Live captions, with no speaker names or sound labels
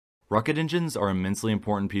Rocket engines are immensely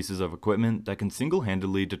important pieces of equipment that can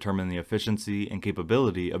single-handedly determine the efficiency and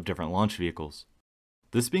capability of different launch vehicles.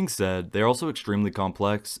 This being said, they are also extremely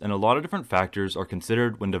complex, and a lot of different factors are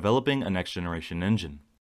considered when developing a next-generation engine.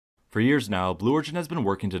 For years now, Blue Origin has been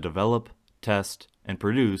working to develop, test, and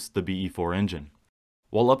produce the BE-4 engine.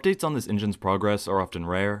 While updates on this engine's progress are often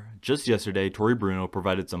rare, just yesterday Tory Bruno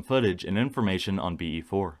provided some footage and information on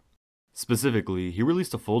BE-4. Specifically, he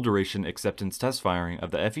released a full-duration acceptance test firing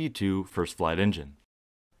of the FE2 First flight engine.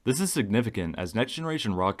 This is significant as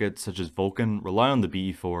next-generation rockets such as Vulcan rely on the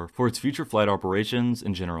BE-4 for its future flight operations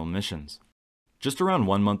and general missions. Just around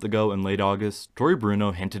 1 month ago in late August, Tory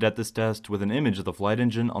Bruno hinted at this test with an image of the flight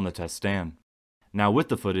engine on the test stand. Now with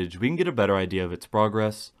the footage, we can get a better idea of its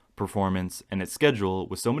progress, performance, and its schedule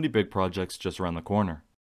with so many big projects just around the corner.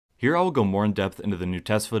 Here I will go more in depth into the new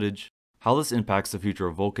test footage, how this impacts the future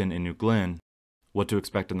of Vulcan and New Glenn, what to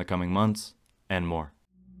expect in the coming months, and more.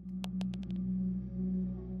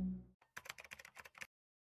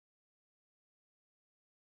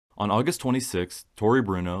 On August 26th, Tory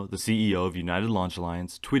Bruno, the CEO of United Launch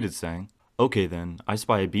Alliance, tweeted saying, "Okay then, I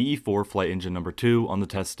spy a BE-4 flight engine number 2 on the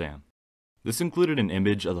test stand." This included an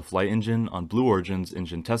image of the flight engine on Blue Origin's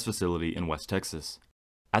engine test facility in West Texas.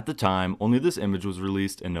 At the time, only this image was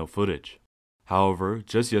released and no footage. However,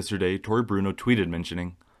 just yesterday, Tory Bruno tweeted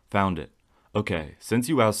mentioning, "Found it. Okay, since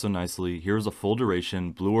you asked so nicely, here is a full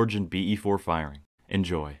duration Blue Origin BE-4 firing.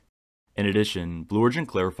 Enjoy." In addition, Blue Origin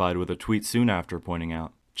clarified with a tweet soon after pointing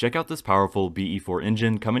out, "Check out this powerful BE-4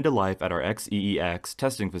 engine coming to life at our XEEX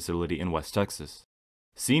testing facility in West Texas."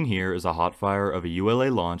 Seen here is a hot fire of a ULA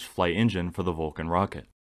launch flight engine for the Vulcan rocket.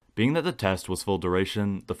 Being that the test was full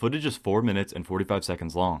duration, the footage is 4 minutes and 45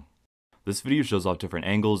 seconds long. This video shows off different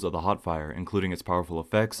angles of the hot fire, including its powerful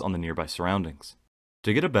effects on the nearby surroundings.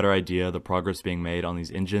 To get a better idea of the progress being made on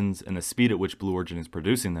these engines and the speed at which Blue Origin is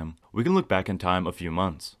producing them, we can look back in time a few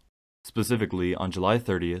months. Specifically, on July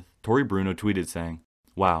 30th, Tory Bruno tweeted saying,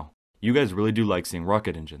 "Wow, you guys really do like seeing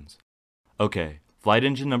rocket engines. Okay, flight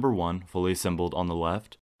engine number 1 fully assembled on the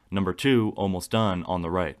left, number 2 almost done on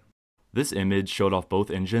the right." This image showed off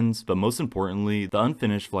both engines, but most importantly, the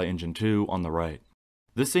unfinished flight engine 2 on the right.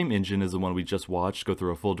 This same engine is the one we just watched go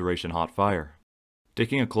through a full duration hot fire.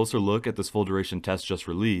 Taking a closer look at this full duration test just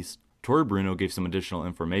released, Tory Bruno gave some additional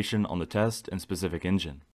information on the test and specific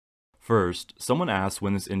engine. First, someone asked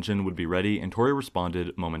when this engine would be ready and Tory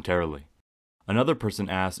responded momentarily. Another person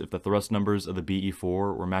asked if the thrust numbers of the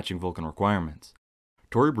BE-4 were matching Vulcan requirements.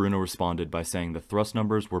 Tory Bruno responded by saying the thrust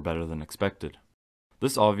numbers were better than expected.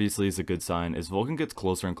 This obviously is a good sign as Vulcan gets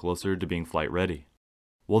closer and closer to being flight ready.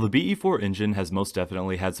 While the BE-4 engine has most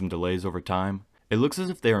definitely had some delays over time, it looks as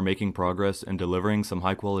if they are making progress in delivering some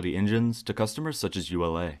high quality engines to customers such as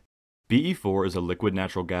ULA. BE-4 is a liquid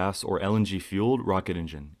natural gas or LNG fueled rocket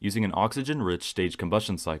engine using an oxygen rich stage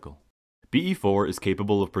combustion cycle. BE-4 is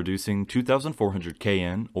capable of producing 2,400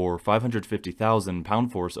 kN or 550,000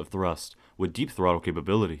 pound-force of thrust with deep throttle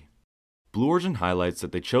capability. Blue Origin highlights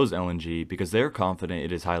that they chose LNG because they are confident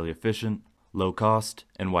it is highly efficient, low cost,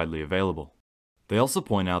 and widely available. They also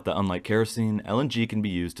point out that unlike kerosene, LNG can be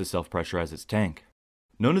used to self-pressurize its tank.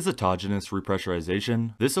 Known as autogenous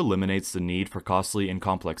repressurization, this eliminates the need for costly and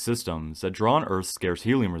complex systems that draw on Earth's scarce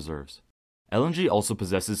helium reserves. LNG also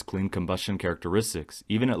possesses clean combustion characteristics,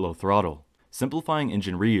 even at low throttle, simplifying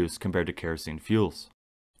engine reuse compared to kerosene fuels.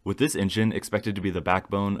 With this engine expected to be the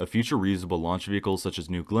backbone of future reusable launch vehicles such as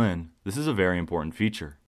New Glenn, this is a very important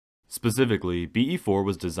feature. Specifically, BE-4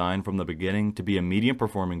 was designed from the beginning to be a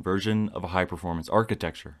medium-performing version of a high-performance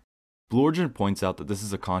architecture. Blue Origin points out that this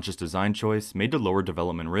is a conscious design choice made to lower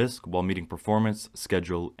development risk while meeting performance,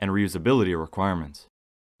 schedule, and reusability requirements.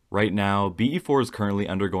 Right now, BE-4 is currently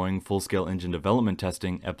undergoing full-scale engine development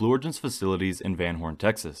testing at Blue Origin's facilities in Van Horn,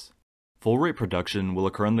 Texas. Full-rate production will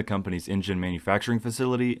occur in the company's engine manufacturing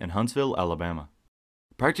facility in Huntsville, Alabama.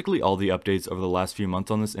 Practically all the updates over the last few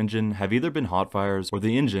months on this engine have either been hot fires or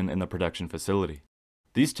the engine in the production facility.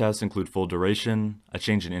 These tests include full duration, a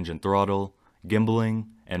change in engine throttle, gimbaling,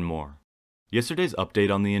 and more. Yesterday's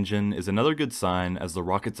update on the engine is another good sign as the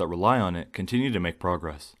rockets that rely on it continue to make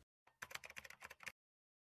progress.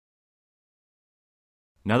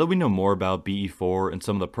 Now that we know more about BE-4 and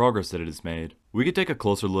some of the progress that it has made, we could take a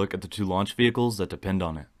closer look at the two launch vehicles that depend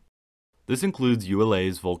on it. This includes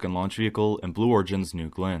ULA's Vulcan launch vehicle and Blue Origin's New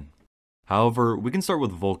Glenn. However, we can start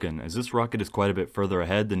with Vulcan as this rocket is quite a bit further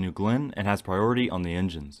ahead than New Glenn and has priority on the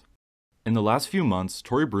engines. In the last few months,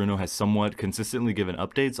 Tory Bruno has somewhat consistently given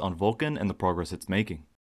updates on Vulcan and the progress it's making.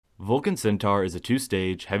 Vulcan Centaur is a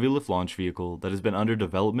two-stage, heavy-lift launch vehicle that has been under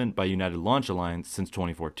development by United Launch Alliance since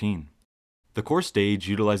 2014. The core stage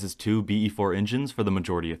utilizes two BE-4 engines for the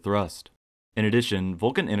majority of thrust. In addition,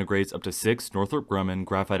 Vulcan integrates up to 6 Northrop Grumman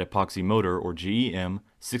Graphite Epoxy Motor or GEM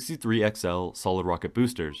 63XL solid rocket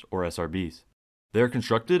boosters or SRBs. They are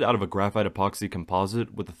constructed out of a graphite epoxy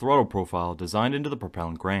composite with a throttle profile designed into the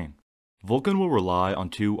propellant grain. Vulcan will rely on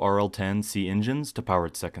two RL-10C engines to power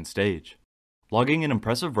its second stage. Logging an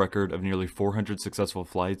impressive record of nearly 400 successful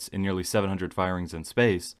flights and nearly 700 firings in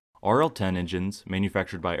space, RL-10 engines,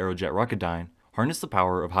 manufactured by Aerojet Rocketdyne, harness the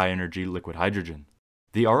power of high-energy liquid hydrogen.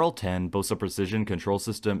 The RL-10 boasts a precision control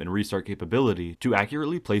system and restart capability to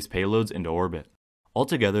accurately place payloads into orbit.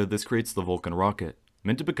 Altogether, this creates the Vulcan rocket,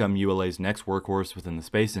 meant to become ULA's next workhorse within the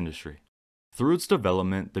space industry. Through its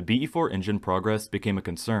development, the BE-4 engine progress became a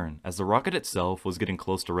concern as the rocket itself was getting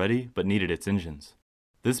close to ready but needed its engines.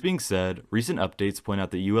 This being said, recent updates point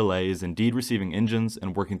out that ULA is indeed receiving engines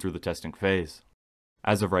and working through the testing phase.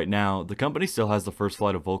 As of right now, the company still has the first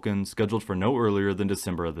flight of Vulcan scheduled for no earlier than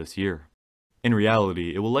December of this year. In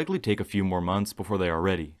reality, it will likely take a few more months before they are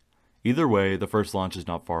ready. Either way, the first launch is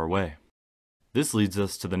not far away. This leads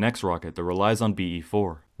us to the next rocket that relies on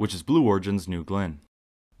BE-4, which is Blue Origin's New Glenn.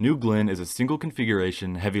 New Glenn is a single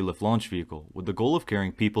configuration heavy lift launch vehicle with the goal of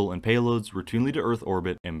carrying people and payloads routinely to Earth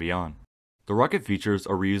orbit and beyond. The rocket features a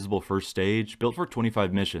reusable first stage built for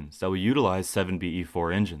 25 missions that will utilize 7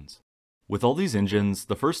 BE-4 engines. With all these engines,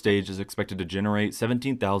 the first stage is expected to generate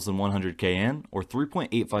 17,100 kN or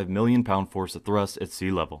 3.85 million pound force of thrust at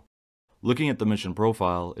sea level. Looking at the mission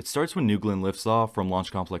profile, it starts when New Glenn lifts off from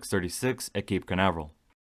Launch Complex 36 at Cape Canaveral.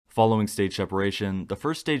 Following stage separation, the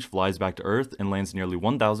first stage flies back to Earth and lands nearly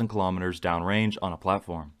 1,000 kilometers downrange on a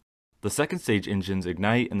platform. The second stage engines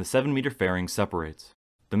ignite and the 7-meter fairing separates.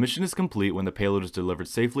 The mission is complete when the payload is delivered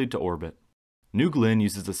safely to orbit. New Glenn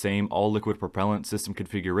uses the same all-liquid propellant system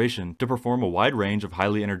configuration to perform a wide range of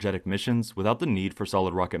highly energetic missions without the need for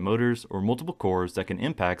solid rocket motors or multiple cores that can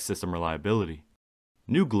impact system reliability.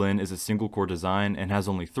 New Glenn is a single-core design and has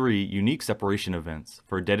only 3 unique separation events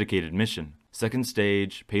for a dedicated mission: second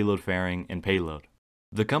stage, payload fairing, and payload.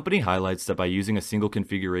 The company highlights that by using a single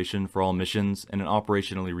configuration for all missions and an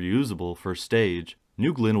operationally reusable first stage,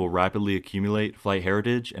 New Glenn will rapidly accumulate flight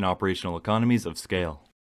heritage and operational economies of scale.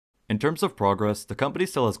 In terms of progress, the company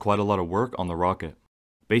still has quite a lot of work on the rocket.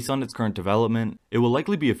 Based on its current development, it will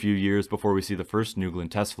likely be a few years before we see the first New Glenn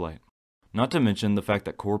test flight. Not to mention the fact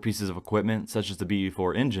that core pieces of equipment such as the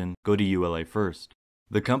BE-4 engine go to ULA first.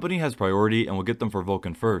 The company has priority and will get them for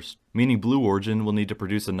Vulcan first, meaning Blue Origin will need to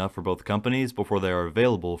produce enough for both companies before they are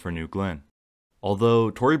available for New Glenn. Although,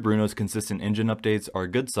 Tory Bruno's consistent engine updates are a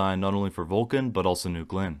good sign not only for Vulcan but also New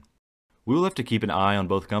Glenn. We will have to keep an eye on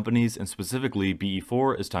both companies and specifically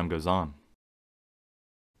BE-4 as time goes on.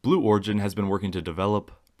 Blue Origin has been working to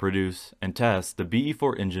develop, produce, and test the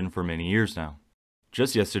BE-4 engine for many years now.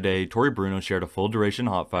 Just yesterday, Tory Bruno shared a full duration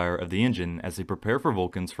hotfire of the engine as they prepare for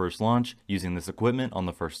Vulcan's first launch using this equipment on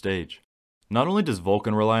the first stage. Not only does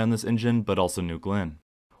Vulcan rely on this engine, but also New Glenn.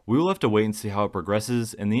 We will have to wait and see how it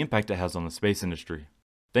progresses and the impact it has on the space industry.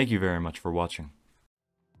 Thank you very much for watching.